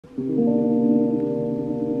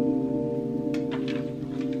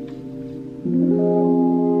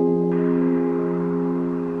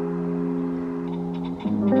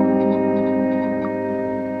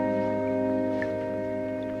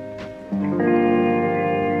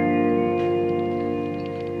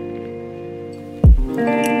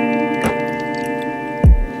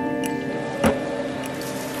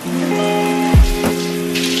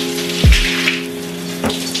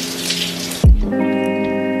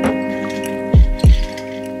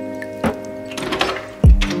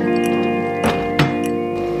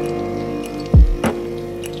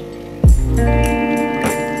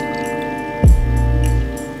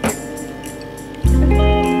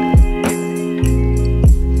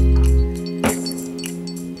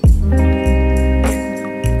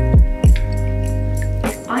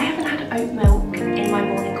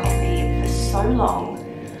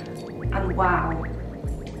Wow,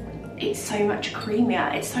 it's so much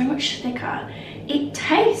creamier, it's so much thicker, it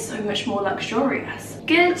tastes so much more luxurious.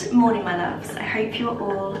 Good morning, my loves. I hope you're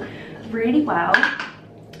all really well.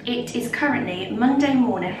 It is currently Monday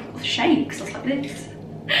morning. Shakes, I was like this.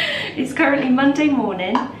 It's currently Monday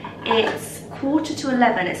morning. It's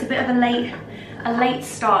 11:15. It's a bit of a late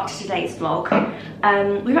start to today's vlog.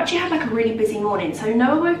 We've actually had like a really busy morning. So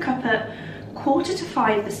Noah woke up at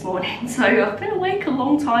 4:45 this morning, so I've been awake a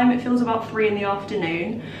long time. It feels about 3 in the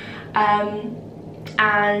afternoon,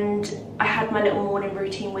 and I had my little morning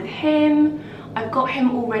routine with him. I've got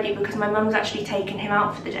him all ready because my mum's actually taken him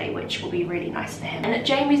out for the day, which will be really nice for him. And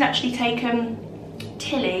Jamie's actually taken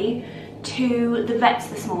Tilly to the vets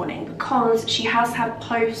this morning because she has had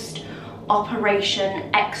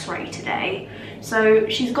post-operation x-ray today. So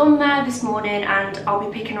she's gone there this morning, and I'll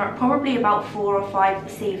be picking her up probably about 4 or 5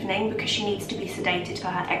 this evening because she needs to be sedated for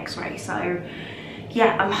her x-ray. So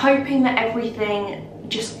yeah, I'm hoping that everything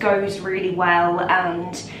just goes really well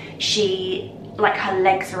and she, like, her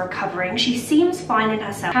legs are recovering. She seems fine in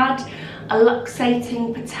herself. Had a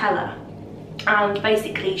luxating patella, and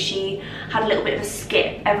basically she had a little bit of a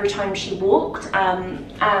skip every time she walked,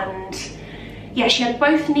 and yeah, she had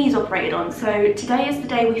both knees operated on. So today is the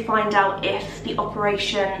day we find out if the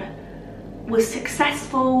operation was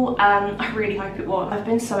successful. I really hope it was. I've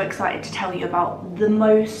been so excited to tell you about the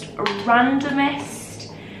most randomest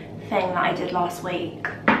thing that I did last week.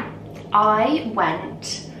 I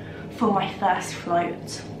went for my first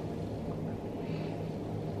float.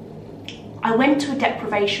 I went to a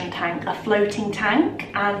deprivation tank, a floating tank,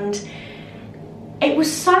 and it was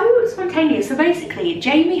so spontaneous. So basically,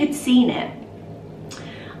 Jamie had seen it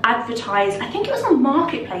advertised, I think it was on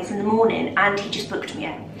Marketplace in the morning, and he just booked me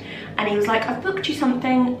in. And he was like, I've booked you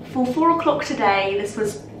something for 4 o'clock today. This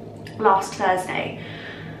was last Thursday.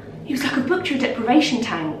 He was like, I've booked you a deprivation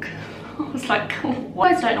tank. I was like,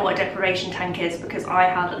 what? I don't know what a deprivation tank is because I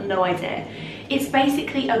had no idea. It's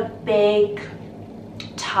basically a big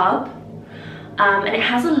tub, and it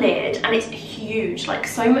has a lid, and it's huge, like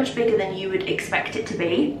so much bigger than you would expect it to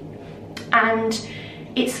be. And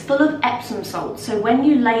it's full of Epsom salt, so when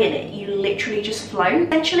you lay in it, you literally just float.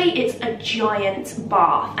 Essentially, it's a giant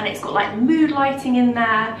bath, and it's got like mood lighting in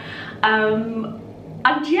there.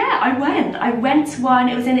 And yeah, I went to one.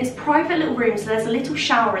 It was in its private little room, so there's a little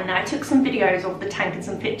shower in there. I took some videos of the tank and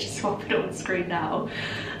some pictures, so I'll put it on the screen now.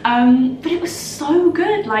 But it was so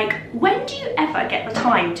good. Like, when do you ever get the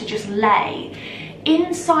time to just lay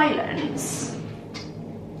in silence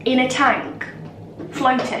in a tank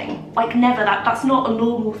floating? Like, never. That's not a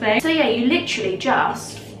normal thing. So yeah, you literally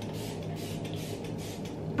just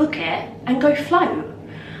book it and go float.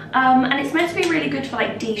 And it's meant to be really good for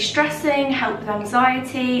like de-stressing, help with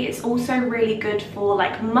anxiety. It's also really good for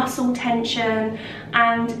like muscle tension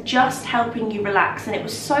and just helping you relax. And it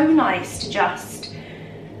was so nice to just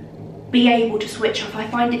be able to switch off. I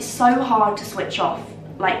find it so hard to switch off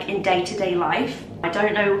like in day-to-day life. I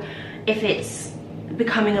don't know if it's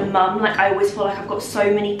becoming a mum, like I always feel like I've got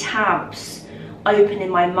so many tabs open in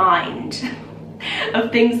my mind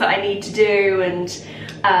of things that I need to do, and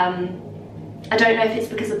I don't know if it's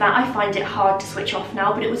because of that. I find it hard to switch off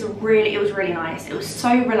now, but it was really nice. It was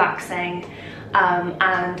so relaxing,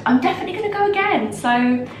 and I'm definitely gonna go again.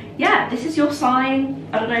 So yeah, this is your sign.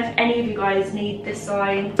 I don't know if any of you guys need this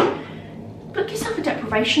sign. Book yourself a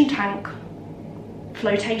deprivation tank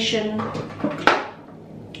flotation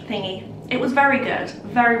thingy. It was very good,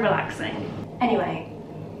 very relaxing. Anyway,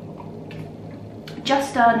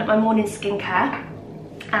 just done my morning skincare,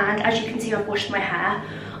 and as you can see, I've washed my hair.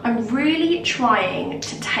 I'm really trying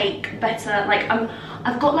to take better, like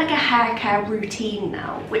I've got like a hair care routine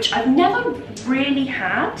now, which I've never really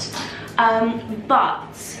had,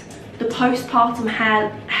 but the postpartum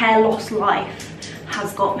hair loss life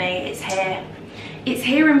has got me. It's here. It's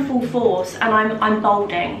here in full force, and I'm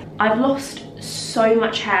balding. I've lost so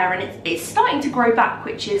much hair, and it's starting to grow back,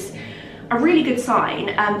 which is a really good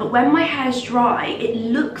sign. But when my hair's dry, it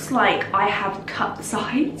looks like I have cut the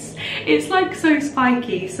sides. It's like so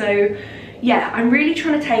spiky. So yeah, I'm really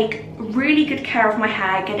trying to take really good care of my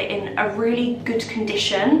hair, get it in a really good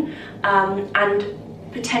condition, and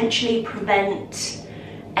potentially prevent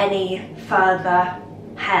any further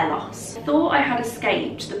hair loss. I thought I had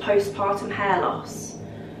escaped the postpartum hair loss,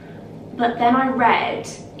 but then I read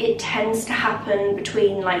it tends to happen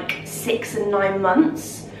between like 6 and 9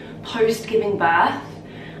 months post giving birth,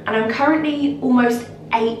 and I'm currently almost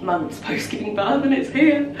 8 months post giving birth, and it's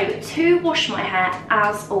here. To wash my hair,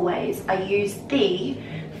 as always, I use the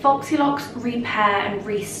Foxy Locks Repair and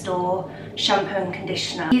Restore shampoo and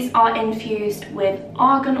conditioner. These are infused with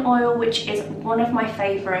argan oil, which is one of my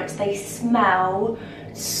favorites. They smell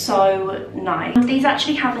so nice. These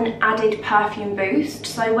actually have an added perfume boost,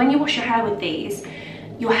 so when you wash your hair with these,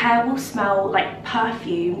 your hair will smell like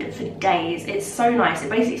perfumed for days. It's so nice. It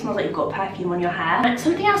basically smells like you've got perfume on your hair. And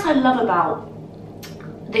something else I love about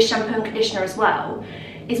this shampoo and conditioner as well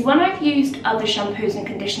is when I've used other shampoos and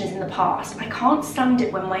conditioners in the past, I can't stand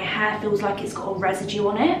it when my hair feels like it's got a residue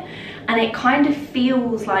on it, and it kind of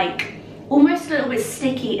feels like almost a little bit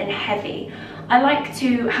sticky and heavy. I like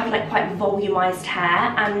to have like quite volumized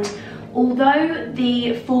hair, and although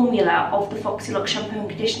the formula of the Foxy Locks shampoo and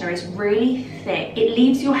conditioner is really thick, it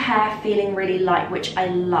leaves your hair feeling really light, which I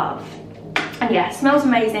love. And yeah, it smells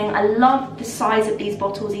amazing. I love the size of these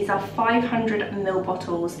bottles. These are 500ml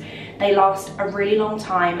bottles. They last a really long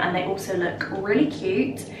time, and they also look really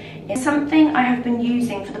cute. It's something I have been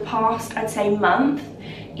using for the past, I'd say, month,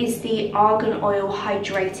 is the Argan Oil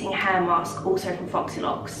Hydrating Hair Mask, also from Foxy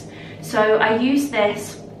Locks. So I use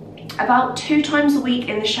this about 2 times a week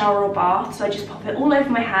in the shower or bath. So I just pop it all over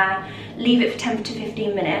my hair, leave it for 10 to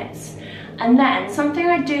 15 minutes. And then something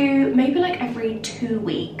I do maybe like every 2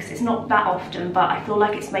 weeks, it's not that often, but I feel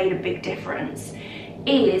like it's made a big difference,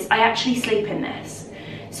 is I actually sleep in this.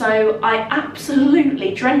 So I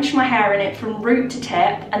absolutely drench my hair in it from root to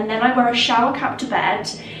tip, and then I wear a shower cap to bed.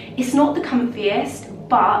 It's not the comfiest,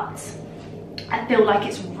 but I feel like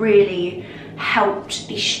it's really helped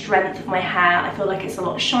the strength of my hair. I feel like it's a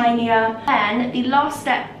lot shinier. Then the last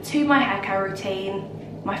step to my hair care routine,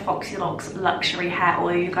 my Foxy Locks Luxury Hair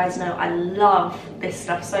Oil. You guys know I love this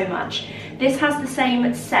stuff so much. This has the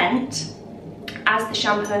same scent as the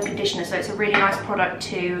shampoo and conditioner, so it's a really nice product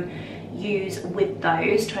to use with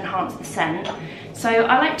those to enhance the scent. So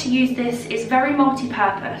I like to use this, it's very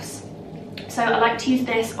multi-purpose. So I like to use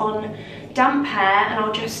this on damp hair, and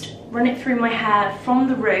I'll just run it through my hair from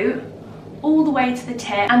the root all the way to the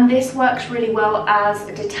tip, and this works really well as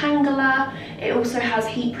a detangler. It also has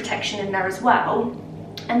heat protection in there as well.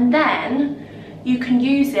 And then you can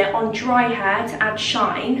use it on dry hair to add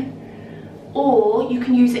shine, or you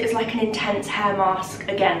can use it as like an intense hair mask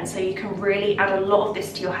again, so you can really add a lot of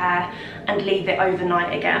this to your hair and leave it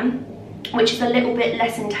overnight again, which is a little bit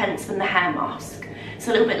less intense than the hair mask. It's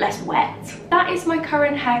a little bit less wet. That is my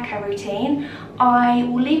current hair care routine. I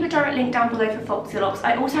will leave a direct link down below for Foxy Locks.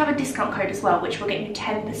 I also have a discount code as well, which will get you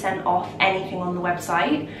 10% off anything on the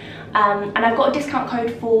website. And I've got a discount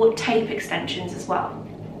code for tape extensions as well.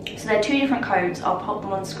 So there are 2 different codes. I'll pop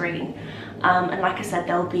them on screen. And like I said,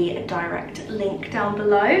 there'll be a direct link down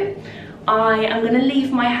below. I am going to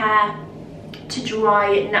leave my hair to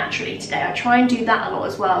dry naturally today. I try and do that a lot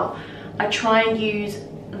as well. I try and use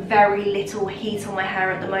very little heat on my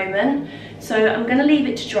hair at the moment, so I'm going to leave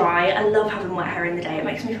it to dry. I love having wet hair in the day. It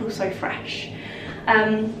makes me feel so fresh.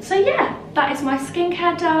 So yeah, that is my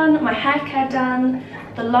skincare done, my hair care done.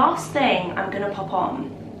 The last thing I'm going to pop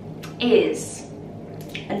on is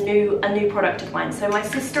a new product of mine. So my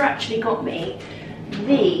sister actually got me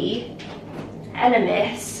the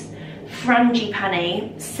Elemis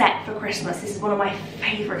Frangipani set for Christmas. This is one of my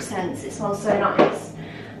favourite scents. It smells so nice.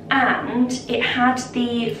 And it had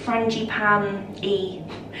the frangipani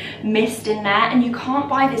mist in there, and you can't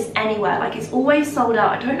buy this anywhere. Like, it's always sold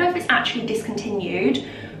out. I don't know if it's actually discontinued,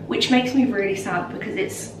 which makes me really sad because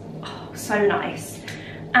it's so nice.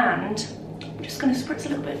 And I'm just going to spritz a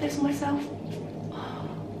little bit of this on myself.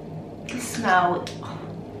 The smell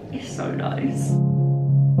is so nice.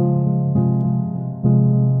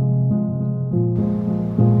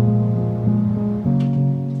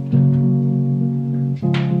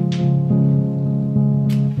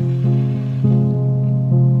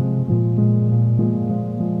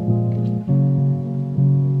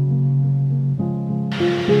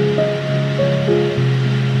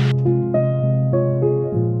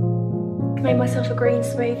 Made myself a green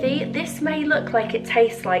smoothie. This may look like it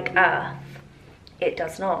tastes like earth, it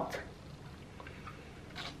does not.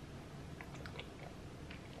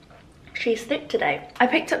 She's thick today. I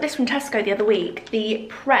picked up this from Tesco the other week, the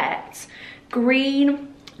Pret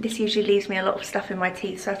green. This usually leaves me a lot of stuff in my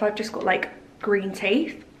teeth, so if I've just got like green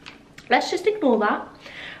teeth, let's just ignore that.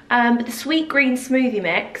 The sweet green smoothie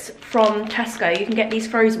mix from Tesco, you can get these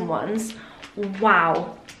frozen ones.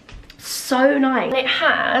 Wow, so nice. And it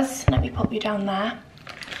has, let me pop you down there,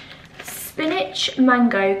 spinach,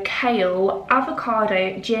 mango, kale,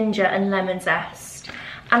 avocado, ginger and lemon zest.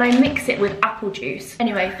 And I mix it with apple juice.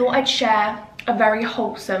 Anyway, thought I'd share a very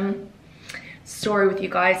wholesome story with you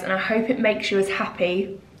guys, and I hope it makes you as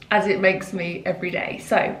happy as it makes me every day.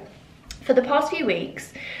 So, for the past few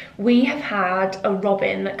weeks, we have had a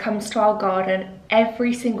robin that comes to our garden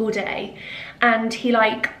every single day, and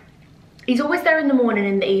he's always there in the morning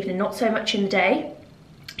and in the evening, not so much in the day.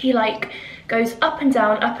 He goes up and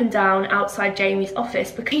down outside Jamie's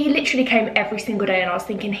office, because he literally came every single day, and I was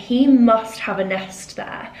thinking he must have a nest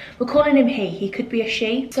there. We're calling him he could be a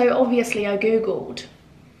she. So obviously I googled,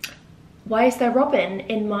 why is there robin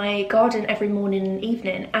in my garden every morning and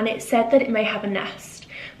evening? And it said that it may have a nest,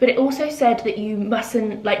 but it also said that you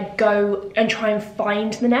mustn't go and try and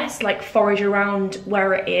find the nest, forage around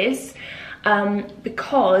where it is,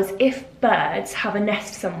 because if birds have a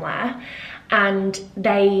nest somewhere and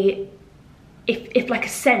if like a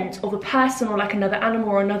scent of a person or like another animal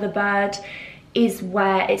or another bird is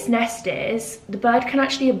where its nest is, the bird can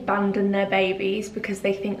actually abandon their babies because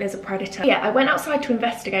they think there's a predator. Yeah, I went outside to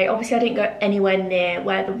investigate. Obviously I didn't go anywhere near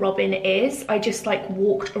where the robin is. I just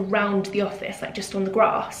walked around the office, just on the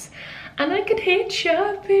grass, and I could hear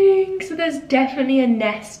chirping. So there's definitely a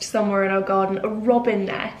nest somewhere in our garden, a robin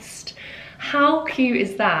nest. How cute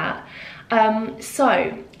is that?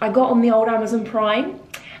 So I got on the old Amazon Prime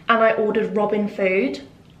and I ordered robin food,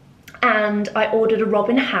 and I ordered a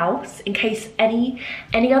robin house in case any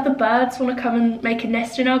other birds want to come and make a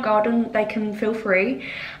nest in our garden. They can feel free.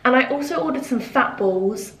 And I also ordered some fat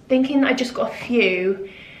balls, thinking that I just got a few,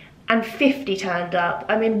 and 50 turned up.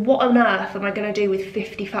 I mean, what on earth am I going to do with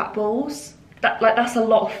 50 fat balls? That's a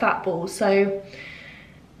lot of fat balls. So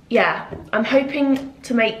yeah, I'm hoping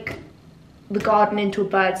to make the garden into a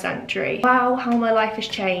bird sanctuary. Wow, how my life has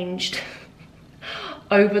changed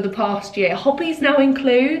over the past year. Hobbies now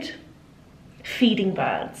include feeding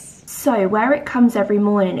birds. So where it comes every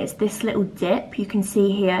morning is this little dip. You can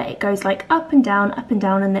see here, it goes up and down,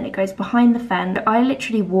 and then it goes behind the fence. I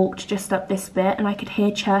literally walked just up this bit and I could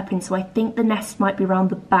hear chirping, so I think the nest might be around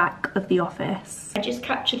the back of the office. I just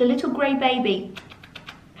captured a little grey baby.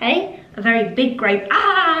 Hey, a very big grey,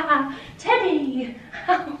 Teddy!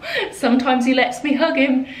 Sometimes he lets me hug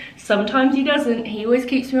him, sometimes he doesn't. He always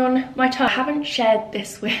keeps me on my toe. I haven't shared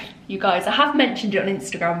this with you guys. I have mentioned it on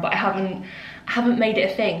Instagram, but I haven't made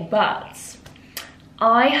it a thing. But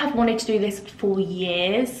I have wanted to do this for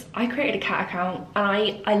years. I created a cat account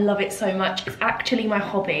and I love it so much. It's actually my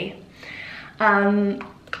hobby.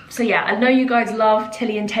 So yeah, I know you guys love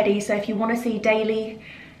Tilly and Teddy, so if you want to see daily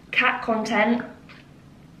cat content,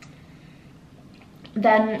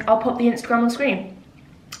 then I'll pop the Instagram on screen.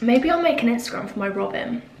 Maybe I'll make an Instagram for my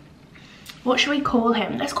robin. What should we call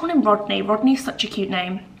him? Let's call him Rodney. Rodney's such a cute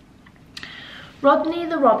name. Rodney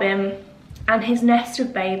the robin and his nest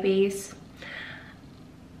of babies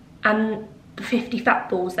and the 50 fat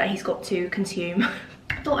balls that he's got to consume.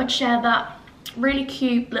 I thought I'd share that really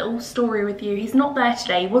cute little story with you. He's not there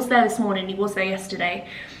today. He was there this morning, he was there yesterday.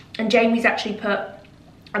 And Jamie's actually put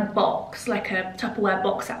a box, a Tupperware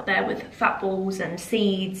box out there with fat balls and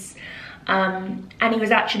seeds. And he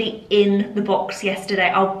was actually in the box yesterday.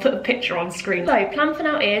 I'll put a picture on screen. So plan for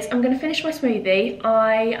now is I'm going to finish my smoothie.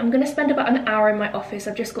 I am going to spend about an hour in my office.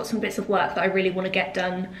 I've just got some bits of work that I really want to get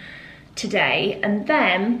done today, and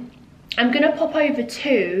then I'm going to pop over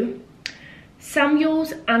to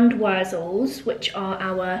Samuel's and Wurzel's, which are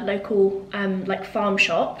our local farm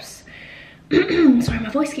shops. Sorry, my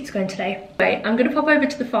voice keeps going today. Wait, I'm going to pop over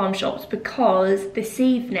to the farm shops because this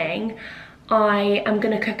evening I am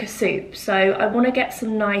going to cook a soup. So I want to get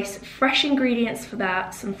some nice fresh ingredients for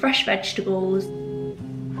that, some fresh vegetables.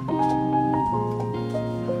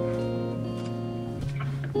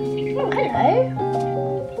 Oh, hello.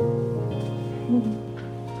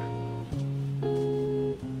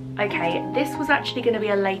 Okay, this was actually going to be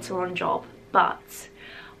a later on job, but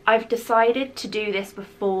I've decided to do this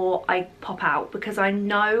before I pop out because I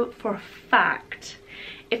know for a fact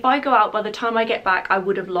if I go out, by the time I get back, I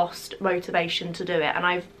would have lost motivation to do it. And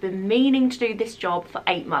I've been meaning to do this job for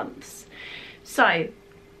 8 months. So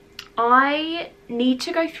I need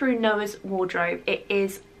to go through Noah's wardrobe. It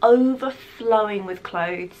is overflowing with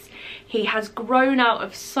clothes. He has grown out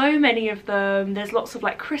of so many of them. There's lots of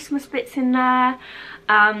like Christmas bits in there.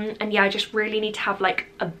 And yeah, I just really need to have like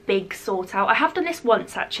a big sort out. I have done this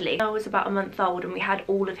once actually. I was about a month old and we had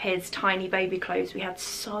all of his tiny baby clothes. We had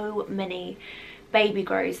so many baby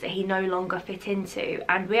grows that he no longer fit into,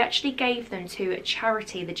 and we actually gave them to a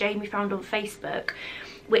charity that Jamie found on Facebook,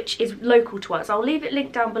 which is local to us. I'll leave it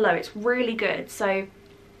linked down below. It's really good. So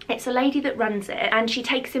it's a lady that runs it, and she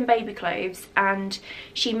takes in baby clothes and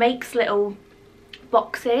she makes little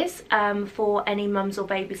boxes for any mums or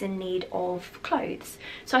babies in need of clothes.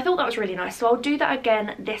 So I thought that was really nice. So I'll do that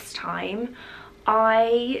again this time.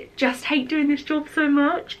 I just hate doing this job so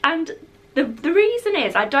much, and the reason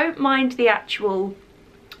is I don't mind the actual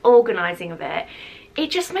organising of it. It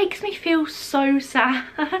just makes me feel so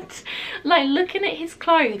sad. Like looking at his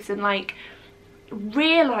clothes and like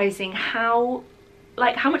realising how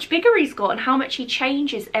much bigger he's got and how much he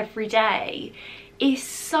changes every day is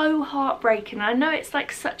so heartbreaking. I know it's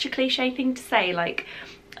like such a cliche thing to say. Like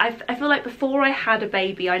I feel like before I had a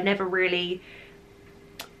baby I never really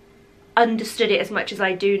understood it as much as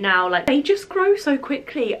I do now. Like they just grow so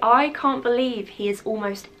quickly. I can't believe he is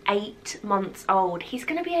almost 8 months old. He's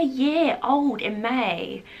gonna be a year old in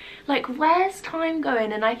May. Like where's time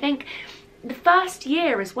going? And I think the first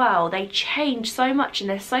year as well, they change so much and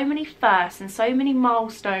there's so many firsts and so many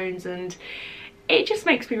milestones, and it just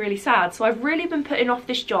makes me really sad. So I've really been putting off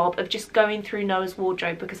this job of just going through Noah's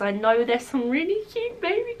wardrobe, because I know there's some really cute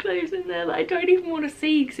baby clothes in there that I don't even want to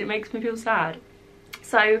see because it makes me feel sad.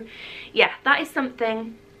 So yeah, that is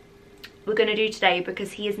something we're going to do today,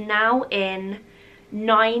 because he is now in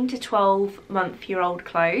 9 to 12 year old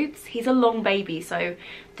clothes. He's a long baby, so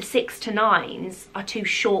the 6 to 9s are too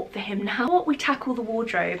short for him now. Before we tackle the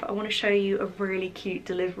wardrobe, I want to show you a really cute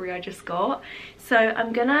delivery I just got. So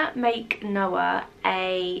I'm gonna make Noah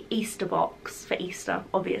a Easter box for Easter,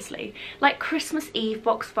 obviously. Like Christmas Eve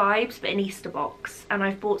box vibes, but an Easter box. And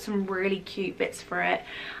I've bought some really cute bits for it.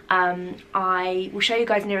 I will show you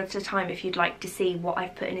guys nearer to the time if you'd like to see what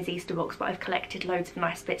I've put in his Easter box, but I've collected loads of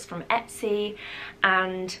nice bits from Etsy,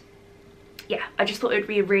 and yeah, I just thought it would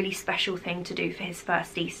be a really special thing to do for his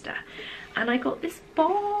first Easter. And I got this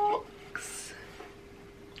box.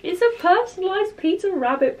 It's a personalised Peter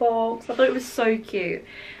Rabbit box. I thought it was so cute.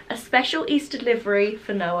 A special Easter delivery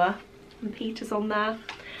for Noah, and Peter's on there.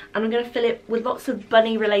 And I'm going to fill it with lots of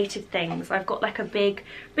bunny related things. I've got like a big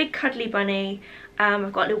cuddly bunny.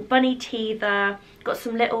 I've got a little bunny teether. Got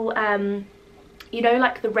some little, you know,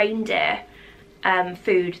 like the reindeer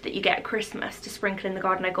food that you get at Christmas to sprinkle in the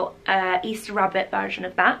garden. I got Easter rabbit version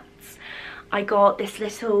of that. I got this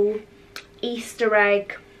little Easter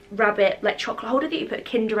egg rabbit like chocolate holder that you put a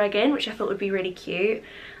Kinder egg in, which I thought would be really cute.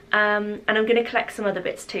 And I'm going to collect some other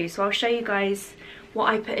bits too, so I'll show you guys what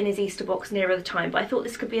I put in his Easter box nearer the time. But I thought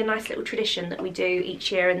this could be a nice little tradition that we do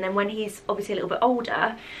each year, and then when he's obviously a little bit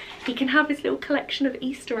older, he can have his little collection of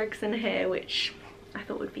Easter eggs in here, which I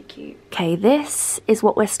thought would be cute. Okay, this is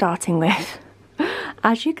what we're starting with.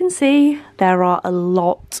 As you can see, there are a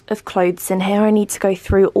lot of clothes in here. I need to go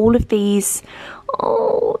through all of these.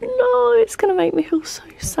 Oh no, it's gonna make me feel so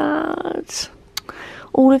sad.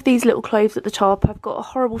 All of these little clothes at the top, I've got a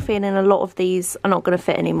horrible feeling a lot of these are not gonna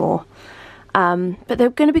fit anymore. But they're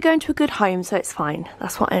gonna be going to a good home, so it's fine.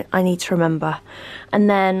 That's what I need to remember. And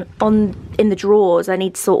then in the drawers, I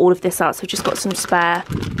need to sort all of this out. So I've just got some spare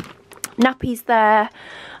nappies there.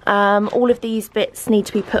 All of these bits need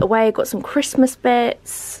to be put away. I've got some Christmas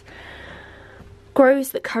bits,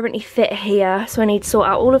 grows that currently fit here, so I need to sort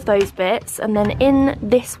out all of those bits. And then in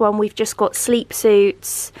this one we've just got sleep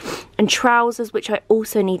suits and trousers, which I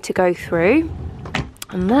also need to go through.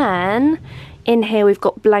 And then in here we've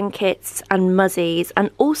got blankets and muzzies, and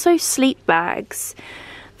also sleep bags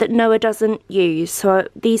that Noah doesn't use, so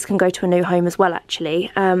these can go to a new home as well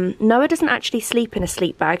actually. Noah doesn't actually sleep in a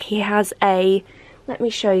sleep bag. He has a, let me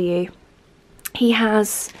show you. He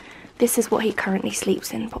has, this is what he currently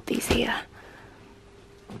sleeps in. Pop these here.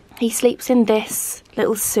 He sleeps in this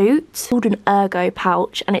little suit called an ergo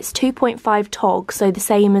pouch, and it's 2.5 tog, so the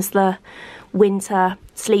same as the winter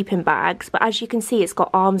sleeping bags, but as you can see it's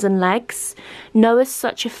got arms and legs. Noah's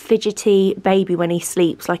such a fidgety baby when he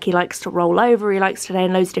sleeps. Like he likes to roll over, he likes to lay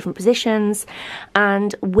in loads of different positions,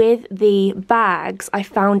 and with the bags I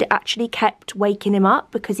found it actually kept waking him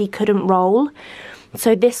up because he couldn't roll.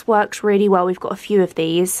 So this works really well. We've got a few of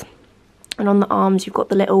these, and on the arms you've got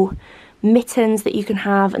the little mittens that you can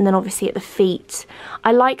have, and then obviously at the feet.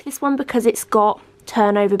 I like this one because it's got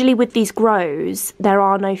turnover. Really, with these grows there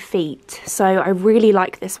are no feet, so I really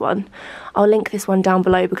like this one. I'll link this one down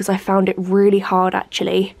below because I found it really hard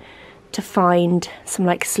actually to find some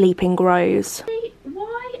like sleeping grows.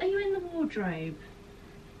 Why are you in the wardrobe?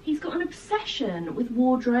 He's got an obsession with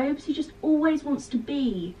wardrobes. He just always wants to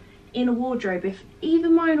be in a wardrobe. If either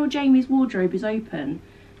mine or Jamie's wardrobe is open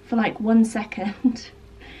for like 1 second,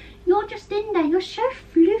 you're just in there. You're so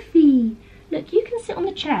fluffy. Look, you can sit on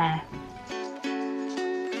the chair.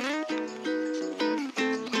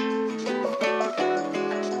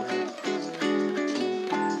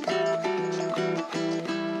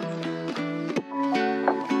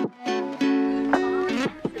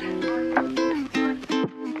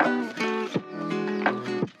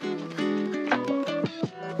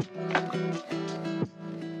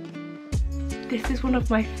 This is one of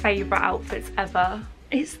my favourite outfits ever.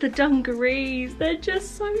 It's the dungarees. They're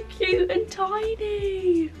just so cute and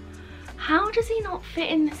tiny. How does he not fit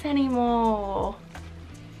in this anymore?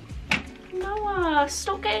 Noah,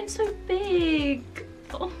 stop getting so big.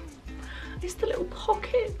 Oh, it's the little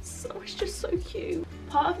pockets. Oh, it's just so cute.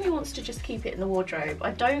 Part of me wants to just keep it in the wardrobe.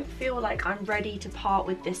 I don't feel like I'm ready to part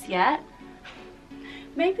with this yet.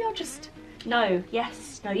 Maybe I'll just... No,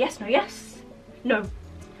 yes, no, yes, no, yes. No,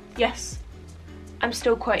 yes. I'm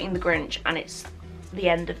still quoting the Grinch and it's the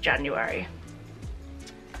end of January.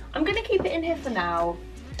 I'm gonna keep it in here for now,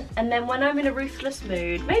 and then when I'm in a ruthless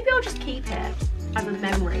mood, maybe I'll just keep it as a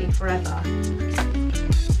memory forever.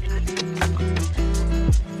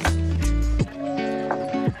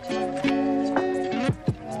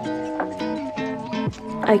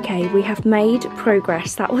 Okay, we have made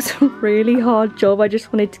progress. That was a really hard job. I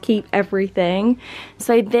just wanted to keep everything.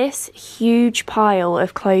 So this huge pile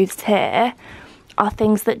of clothes here are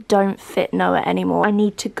things that don't fit Noah anymore. I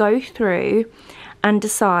need to go through and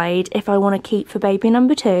decide if I want to keep for baby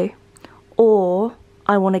number 2 or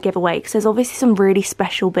I want to give away, because there's obviously some really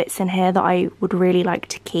special bits in here that I would really like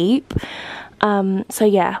to keep. So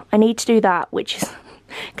yeah, I need to do that, which is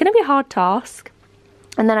going to be a hard task.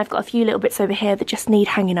 And then I've got a few little bits over here that just need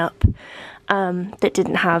hanging up, that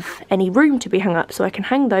didn't have any room to be hung up, so I can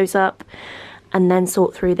hang those up and then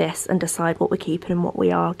sort through this and decide what we're keeping and what we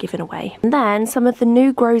are giving away. And then some of the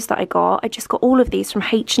new grows that I just got all of these from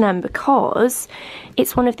H&M because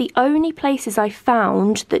it's one of the only places I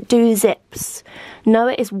found that do zips.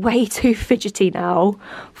 Noah is way too fidgety now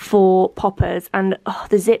for poppers, and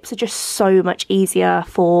the zips are just so much easier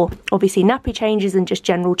for obviously nappy changes and just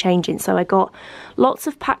general changing. So I got lots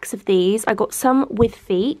of packs of these. I got some with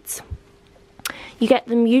feet. You get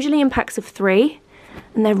them usually in packs of 3.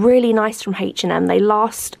 And they're really nice from H&M. They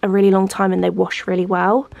last a really long time and they wash really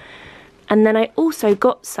well. And then I also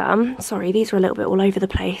got some, sorry, these are a little bit all over the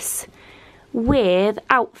place, with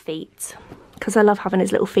out feet, because I love having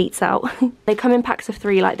his little feet out. They come in packs of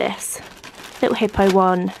 3 like this. Little hippo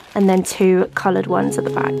one, and then 2 coloured ones at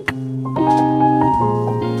the back.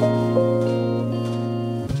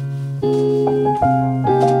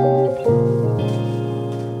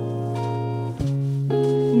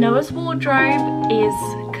 Noah's wardrobe is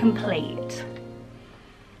complete.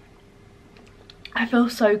 I feel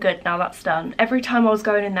so good now that's done. Every time I was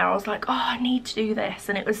going in there I was like, oh, I need to do this,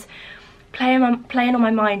 and it was playing on my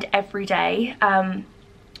mind every day.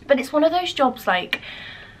 But it's one of those jobs, like,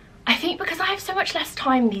 I think because I have so much less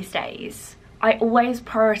time these days, I always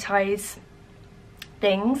prioritise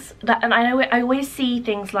things that, and I always see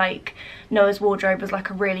things like Noah's wardrobe as like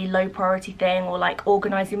a really low priority thing, or like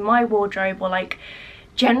organising my wardrobe, or like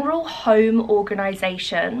general home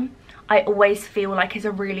organisation. I always feel like is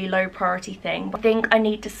a really low priority thing. I think I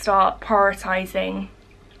need to start prioritising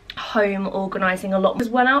home organising a lot,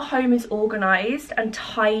 because when our home is organised and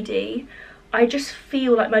tidy, I just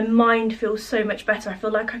feel like my mind feels so much better. I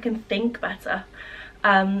feel like I can think better.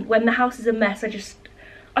 When the house is a mess,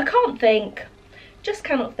 I can't think, just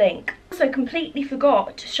cannot think. Also completely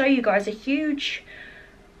forgot to show you guys a huge,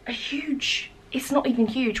 it's not even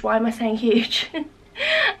huge, why am I saying huge?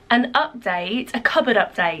 An update, a cupboard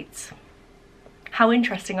update. How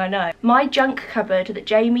interesting, I know. My junk cupboard that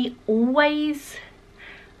Jamie always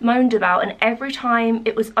moaned about, and every time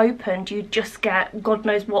it was opened you'd just get God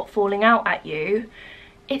knows what falling out at you,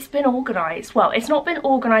 it's been organised. Well, it's not been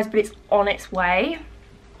organised, but it's on its way.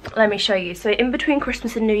 Let me show you. So in between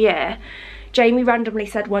Christmas and New Year, Jamie randomly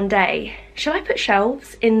said one day, shall I put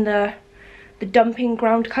shelves in the dumping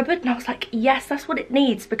ground cupboard? And I was like, yes, that's what it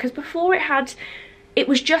needs, because before it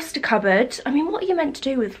was just a cupboard. I mean, what are you meant to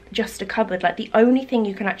do with just a cupboard? Like, the only thing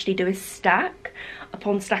you can actually do is stack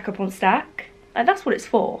upon stack upon stack. Like, that's what it's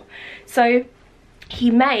for. So he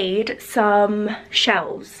made some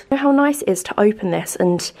shelves. You know how nice it is to open this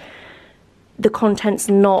and the contents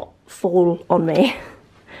not fall on me.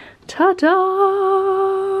 Ta-da!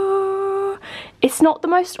 It's not the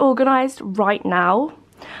most organised right now.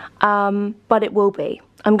 but it will be.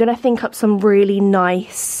 I'm gonna think up some really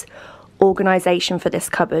nice organisation for this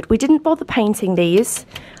cupboard. We didn't bother painting these.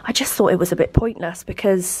 I just thought it was a bit pointless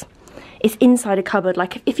because it's inside a cupboard.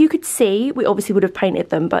 Like if you could see, we obviously would have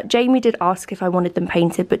painted them, but Jamie did ask if I wanted them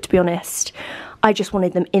painted, but to be honest, I just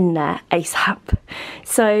wanted them in there ASAP.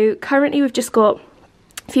 So currently we've just got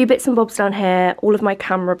a few bits and bobs down here, all of my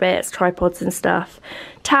camera bits, tripods and stuff,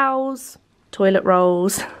 towels, toilet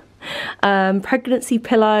rolls, pregnancy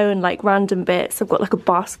pillow and like random bits. I've got like a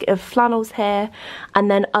basket of flannels here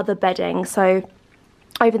and then other bedding. So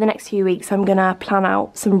over the next few weeks I'm gonna plan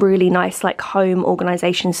out some really nice like home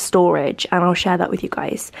organisation storage and I'll share that with you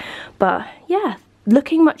guys. But yeah,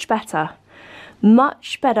 looking much better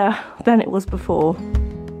than it was before.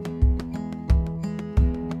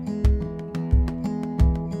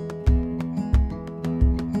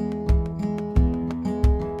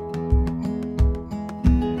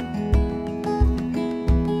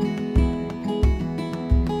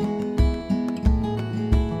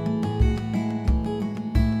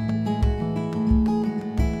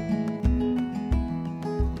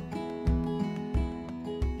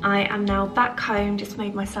 I am now back home, just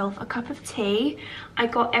made myself a cup of tea. I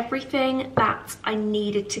got everything that I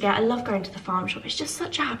needed to get. I love going to the farm shop. It's just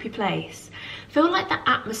such a happy place. I feel like the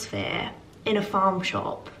atmosphere in a farm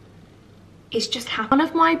shop is just happy. One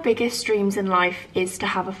of my biggest dreams in life is to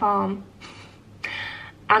have a farm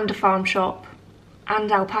and a farm shop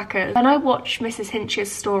and alpacas. When I watch Mrs.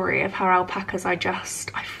 Hinch's story of her alpacas, I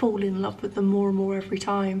fall in love with them more and more every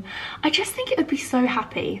time. I just think it would be so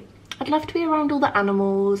happy. I'd love to be around all the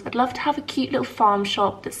animals. I'd love to have a cute little farm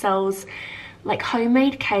shop that sells like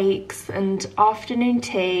homemade cakes and afternoon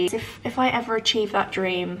tea. If I ever achieve that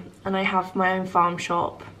dream and I have my own farm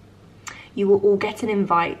shop, you will all get an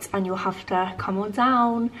invite and you'll have to come on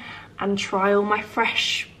down and try all my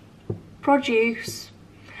fresh produce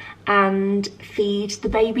and feed the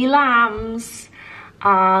baby lambs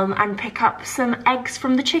and pick up some eggs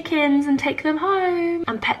from the chickens and take them home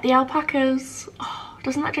and pet the alpacas. Oh,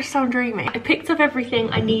 doesn't that just sound dreamy? I picked up everything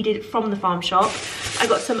I needed from the farm shop. I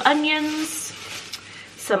got some onions,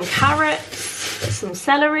 some carrots, some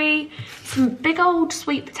celery, some big old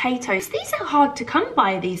sweet potatoes. These are hard to come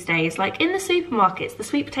by these days. Like in the supermarkets, the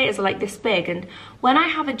sweet potatoes are like this big, and when I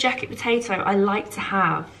have a jacket potato, I like to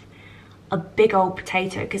have a big old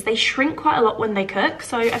potato because they shrink quite a lot when they cook.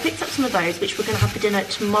 So I picked up some of those, which we're gonna have for dinner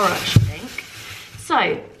tomorrow, I should think.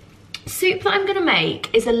 So, soup that I'm gonna make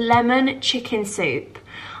is a lemon chicken soup.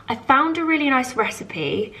 I found a really nice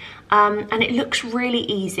recipe and it looks really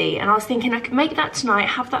easy, and I was thinking I could make that tonight,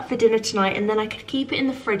 have that for dinner tonight, and then I could keep it in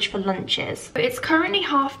the fridge for lunches. It's currently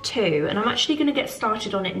 2:30 and I'm actually gonna get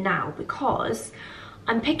started on it now because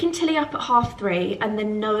I'm picking Tilly up at 3:30 and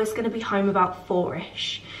then Noah's gonna be home about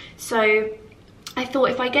 4ish. So I thought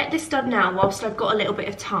if I get this done now whilst I've got a little bit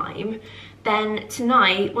of time, then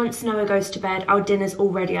tonight, once Noah goes to bed, our dinner's all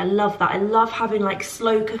ready. I love that. I love having like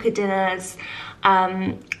slow cooker dinners.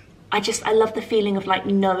 I love the feeling of like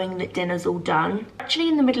knowing that dinner's all done. Actually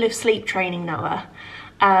in the middle of sleep training Noah.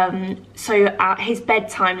 So at his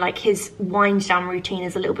bedtime, like his wind down routine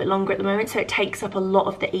is a little bit longer at the moment, so it takes up a lot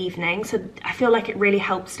of the evening. So I feel like it really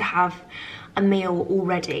helps to have a meal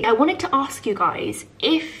already. I wanted to ask you guys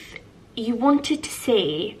if you wanted to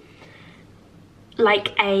see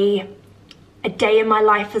like a day in my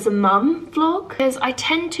life as a mum vlog, because I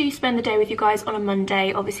tend to spend the day with you guys on a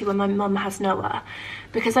Monday, obviously when my mum has Noah,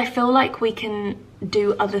 because I feel like we can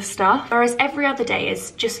do other stuff, whereas every other day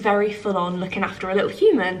is just very full on looking after a little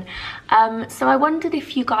human. So I wondered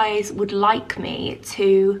if you guys would like me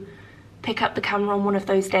to pick up the camera on one of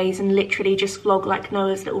those days and literally just vlog like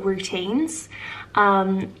Noah's little routines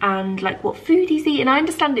and like what food he's eating. I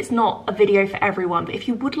understand it's not a video for everyone, but if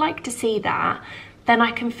you would like to see that, then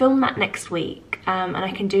I can film that next week and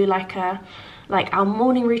I can do like our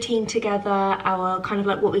morning routine together, our kind of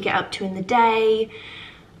like what we get up to in the day,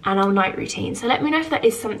 and our night routine. So let me know if that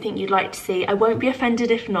is something you'd like to see. I won't be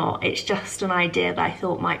offended if not. It's just an idea that I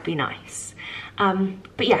thought might be nice.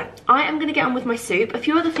 But yeah, I am gonna get on with my soup. A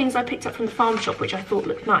few other things I picked up from the farm shop which I thought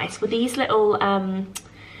looked nice were these little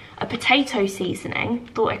a potato seasoning.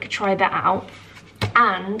 Thought I could try that out,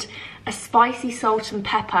 and a spicy salt and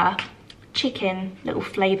pepper chicken little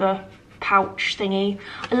flavour pouch thingy.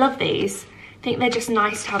 I love these. I think they're just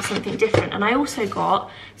nice to have something different. And I also got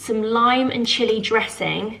some lime and chilli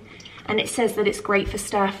dressing, and it says that it's great for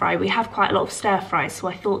stir fry. We have quite a lot of stir fries, so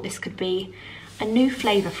I thought this could be a new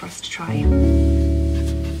flavour for us to try.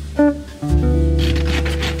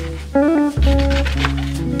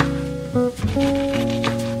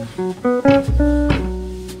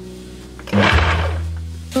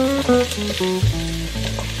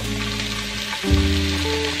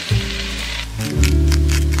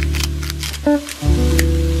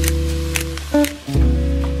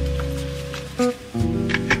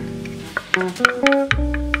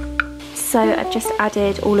 So I've just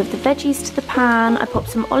added all of the veggies to the pan. I popped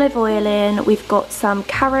some olive oil in. We've got some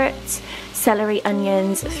carrots, celery,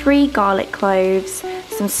 onions, 3 garlic cloves,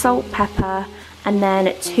 some salt, pepper, and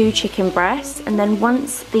then 2 chicken breasts. And then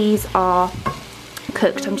once these are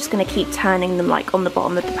cooked, I'm just going to keep turning them like on the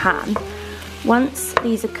bottom of the pan. Once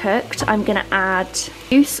these are cooked, I'm going to add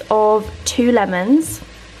juice of 2 lemons,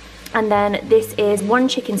 and then this is 1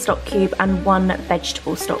 chicken stock cube and 1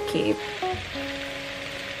 vegetable stock cube.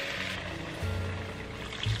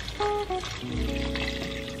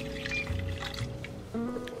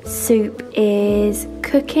 Soup is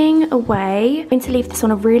cooking away. I'm going to leave this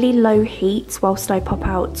on a really low heat whilst I pop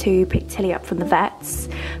out to pick Tilly up from the vets.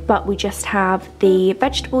 But we just have the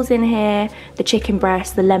vegetables in here, the chicken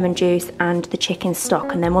breast, the lemon juice and the chicken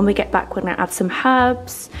stock. And then when we get back, we're going to add some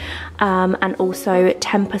herbs and also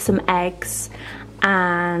temper some eggs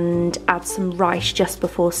and add some rice just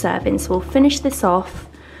before serving. So we'll finish this off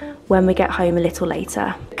when we get home a little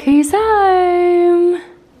later. Who's home?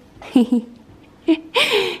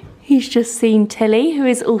 He's just seen Tilly, who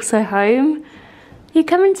is also home. You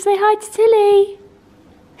coming to say hi to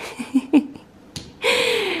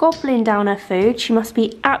Tilly? Gobbling down her food. She must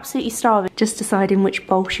be absolutely starving. Just deciding which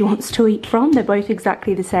bowl she wants to eat from. They're both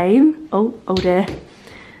exactly the same. Oh dear.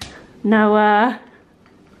 No,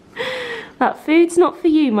 that food's not for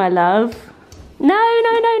you, my love. No.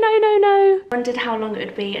 I wondered how long it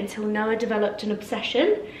would be until Noah developed an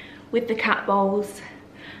obsession with the cat bowls.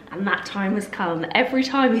 And that time has come. Every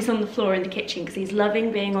time he's on the floor in the kitchen, because he's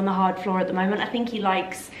loving being on the hard floor at the moment. I think he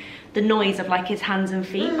likes the noise of like his hands and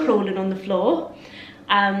feet crawling on the floor.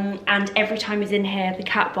 And every time he's in here, the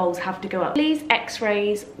cat bowls have to go up. Lily's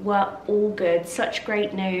x-rays were all good. Such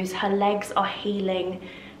great news. Her legs are healing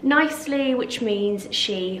nicely, which means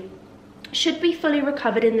she should be fully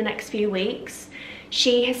recovered in the next few weeks.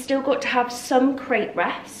 She has still got to have some crate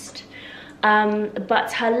rest.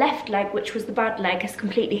 But her left leg, which was the bad leg, has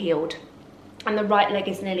completely healed. And the right leg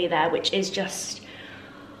is nearly there, which is just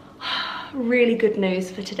really good news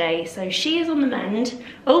for today. So she is on the mend.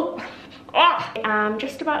 I'm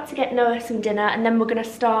just about to get Noah some dinner, and then we're going to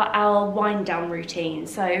start our wind down routine.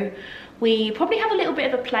 So we probably have a little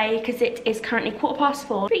bit of a play because it is currently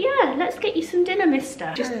 4:15. But yeah, let's get you some dinner,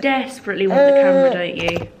 mister. Just desperately want the camera, don't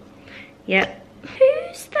you? Yep.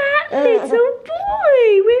 Who's that little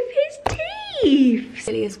boy with his teeth?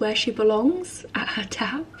 Lily is where she belongs, at her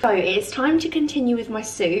tap. So it's time to continue with my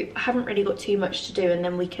soup. I haven't really got too much to do, and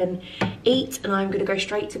then we can eat, and I'm gonna go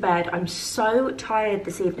straight to bed. I'm so tired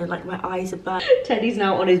this evening, like my eyes are burnt. Teddy's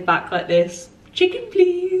now on his back like this. Chicken,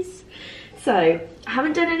 please. So I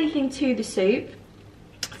haven't done anything to the soup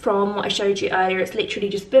from what I showed you earlier. It's literally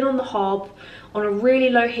just been on the hob on a really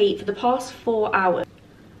low heat for the past 4 hours.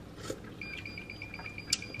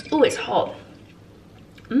 Oh, it's hot.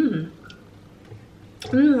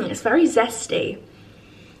 It's very zesty.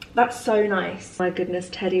 That's so nice. My goodness,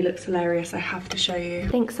 Teddy looks hilarious. I have to show you. I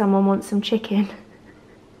think someone wants some chicken.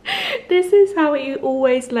 This is how he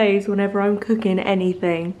always lays whenever I'm cooking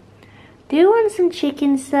anything. Do you want some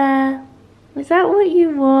chicken, sir? Is that what you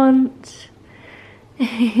want?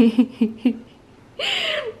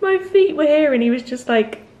 My feet were here and he was just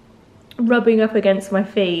like rubbing up against my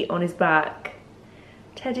feet on his back.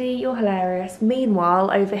 Teddy, you're hilarious.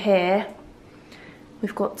 Meanwhile, over here,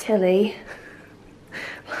 we've got Tilly,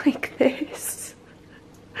 like this,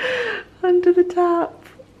 under the tap.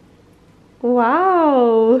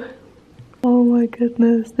 Wow. Oh my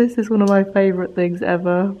goodness, this is one of my favourite things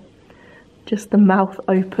ever. Just the mouth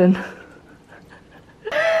open.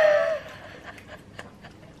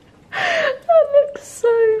 That looks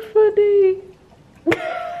so funny.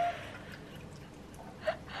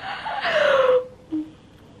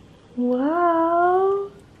 Wow.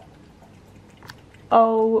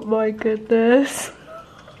 Oh my goodness.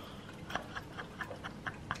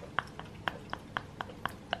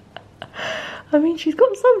 I mean, she's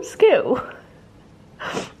got some skill.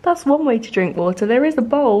 That's one way to drink water. There is a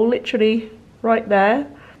bowl literally right there.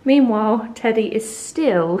 Meanwhile, Teddy is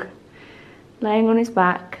still laying on his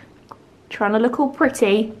back, trying to look all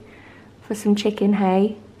pretty for some chicken,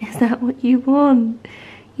 hey? Is that what you want?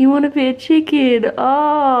 You want to be a chicken?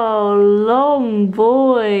 Oh, long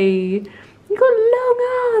boy. You've got long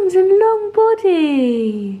arms and long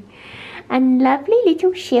body. And lovely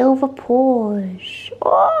little silver paws.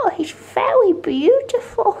 Oh, he's very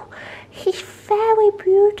beautiful. He's very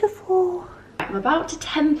beautiful. I'm about to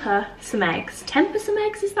temper some eggs. Temper some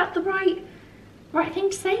eggs, is that the right right thing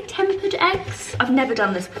to say, tempered eggs. I've never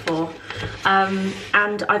done this before,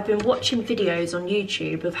 and I've been watching videos on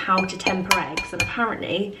YouTube of how to temper eggs, and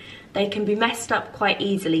apparently they can be messed up quite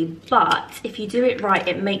easily, but if you do it right,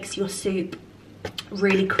 it makes your soup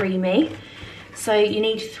really creamy. So you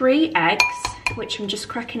need 3 eggs, which I'm just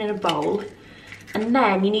cracking in a bowl, and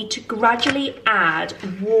then you need to gradually add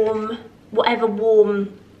whatever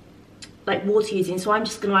warm like water you're using. So I'm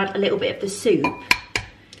just going to add a little bit of the soup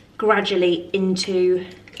gradually into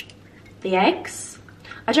the eggs.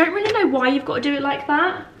 I don't really know why you've got to do it like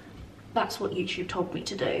that. That's what YouTube told me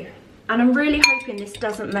to do. And I'm really hoping this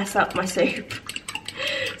doesn't mess up my soup.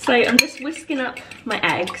 So I'm just whisking up my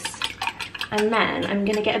eggs, and then I'm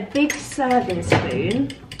gonna get a big serving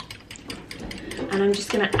spoon, and I'm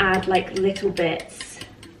just gonna add like little bits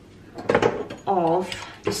of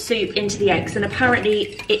the soup into the eggs. And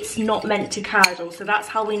apparently it's not meant to curdle, so that's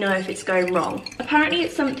how we know if it's going wrong. Apparently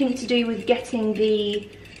it's something to do with getting the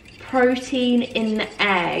protein in the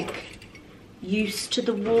egg used to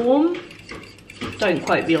the warm. Don't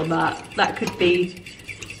quote me on that. That could be,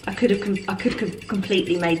 I could have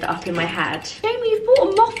completely made that up in my head. Jamie, you've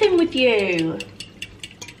brought a muffin with you.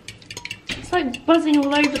 It's like buzzing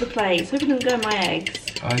all over the place. Hope it doesn't go in my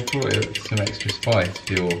eggs. I brought some extra spice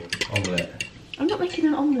for your omelette. I'm not making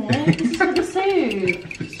an omelette. This is for the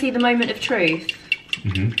soup. See the moment of truth?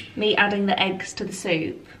 Me adding the eggs to the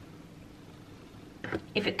soup.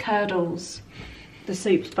 If it curdles, the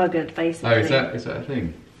soup's buggered, basically. Oh, is that a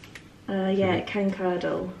thing? Yeah, it can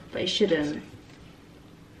curdle, but it shouldn't.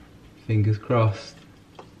 Fingers crossed.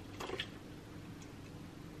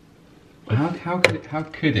 How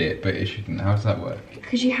could it, but it shouldn't? How does that work?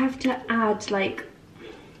 Because you have to add, like,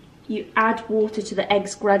 you add water to the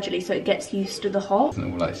eggs gradually so it gets used to the hot. Doesn't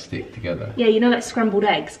it all like stick together? Yeah, you know, like scrambled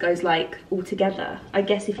eggs goes like all together. I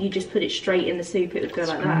guess if you just put it straight in the soup, it would go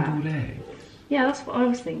like that. Scrambled eggs? Yeah, that's what I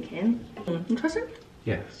was thinking. Interesting?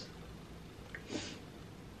 Yes.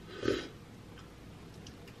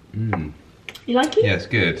 Mmm. You like it? Yeah, it's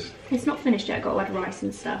good. It's not finished yet, I've got to add rice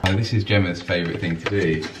and stuff. Oh, this is Gemma's favourite thing to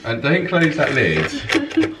do. And don't close that lid.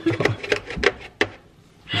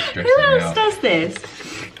 Who else does this?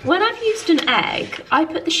 When I've used an egg, I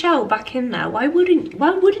put the shell back in there. Why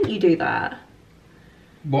wouldn't you do that?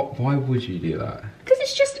 Why would you do that? Because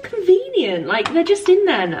it's just convenient. Like, they're just in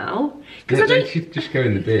there now. Yeah, they should just go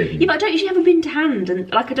in the bin. Yeah, but I don't usually have a bin to hand,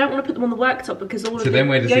 and like I don't want to put them on the worktop because all of the. So then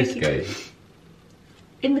where does this go?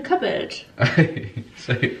 In the cupboard.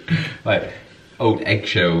 So, like, old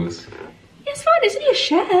eggshells. Yeah, it's fine, it's only a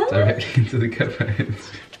shell. Directly into the cupboard.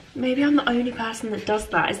 Maybe I'm the only person that does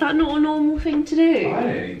that. Is that not a normal thing to do? I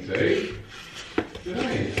don't think so.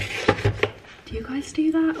 No. Do you guys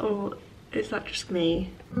do that, or is that just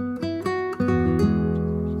me?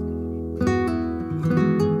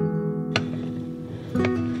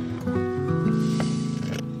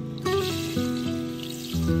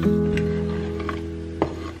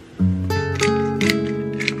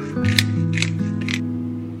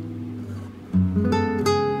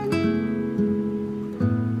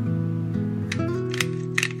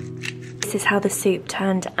 This is how the soup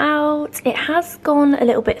turned out. It has gone a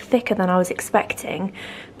little bit thicker than I was expecting,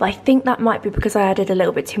 but I think that might be because I added a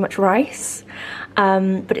little bit too much rice.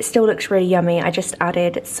 But it still looks really yummy. I just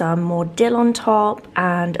added some more dill on top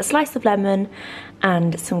and a slice of lemon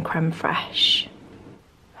and some creme fraiche.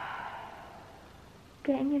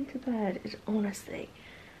 Getting into bed is honestly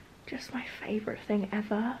just my favourite thing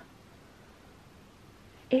ever.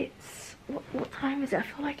 It's, what time is it? I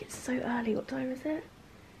feel like it's so early. What time is it?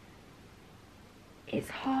 It's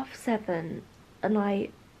 7:30 and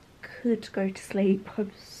I could go to sleep.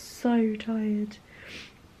 I'm so tired.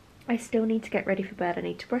 I still need to get ready for bed. I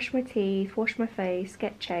need to brush my teeth, wash my face,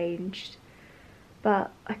 get changed.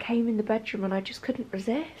 But I came in the bedroom and I just couldn't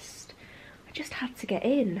resist. I just had to get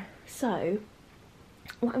in. So,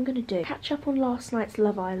 what I'm going to do, catch up on last night's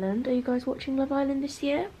Love Island. Are you guys watching Love Island this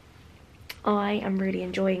year? I am really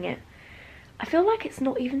enjoying it. I feel like it's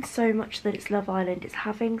not even so much that it's Love Island, it's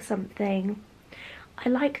having something. I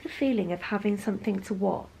like the feeling of having something to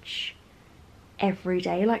watch every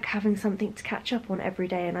day, like having something to catch up on every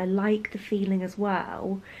day, and I like the feeling as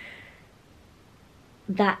well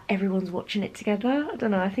that everyone's watching it together. I don't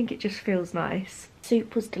know, I think it just feels nice.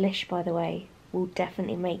 Soup was delish, by the way. We'll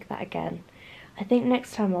definitely make that again. I think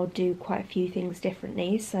next time I'll do quite a few things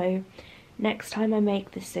differently, so next time I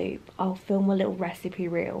make the soup, I'll film a little recipe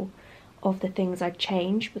reel of the things I'd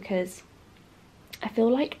change, because I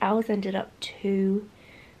feel like ours ended up too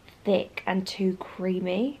thick and too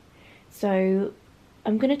creamy. So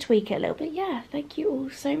I'm going to tweak it a little bit. Yeah, thank you all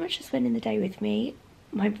so much for spending the day with me.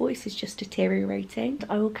 My voice is just deteriorating.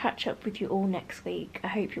 I will catch up with you all next week. I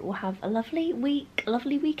hope you all have a lovely week, a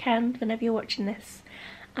lovely weekend whenever you're watching this.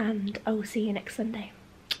 And I will see you next Sunday.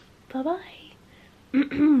 Bye-bye.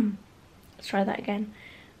 Let's try that again.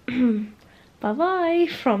 Bye-bye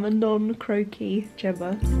from a non-croaky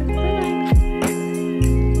Gemma. Bye-bye.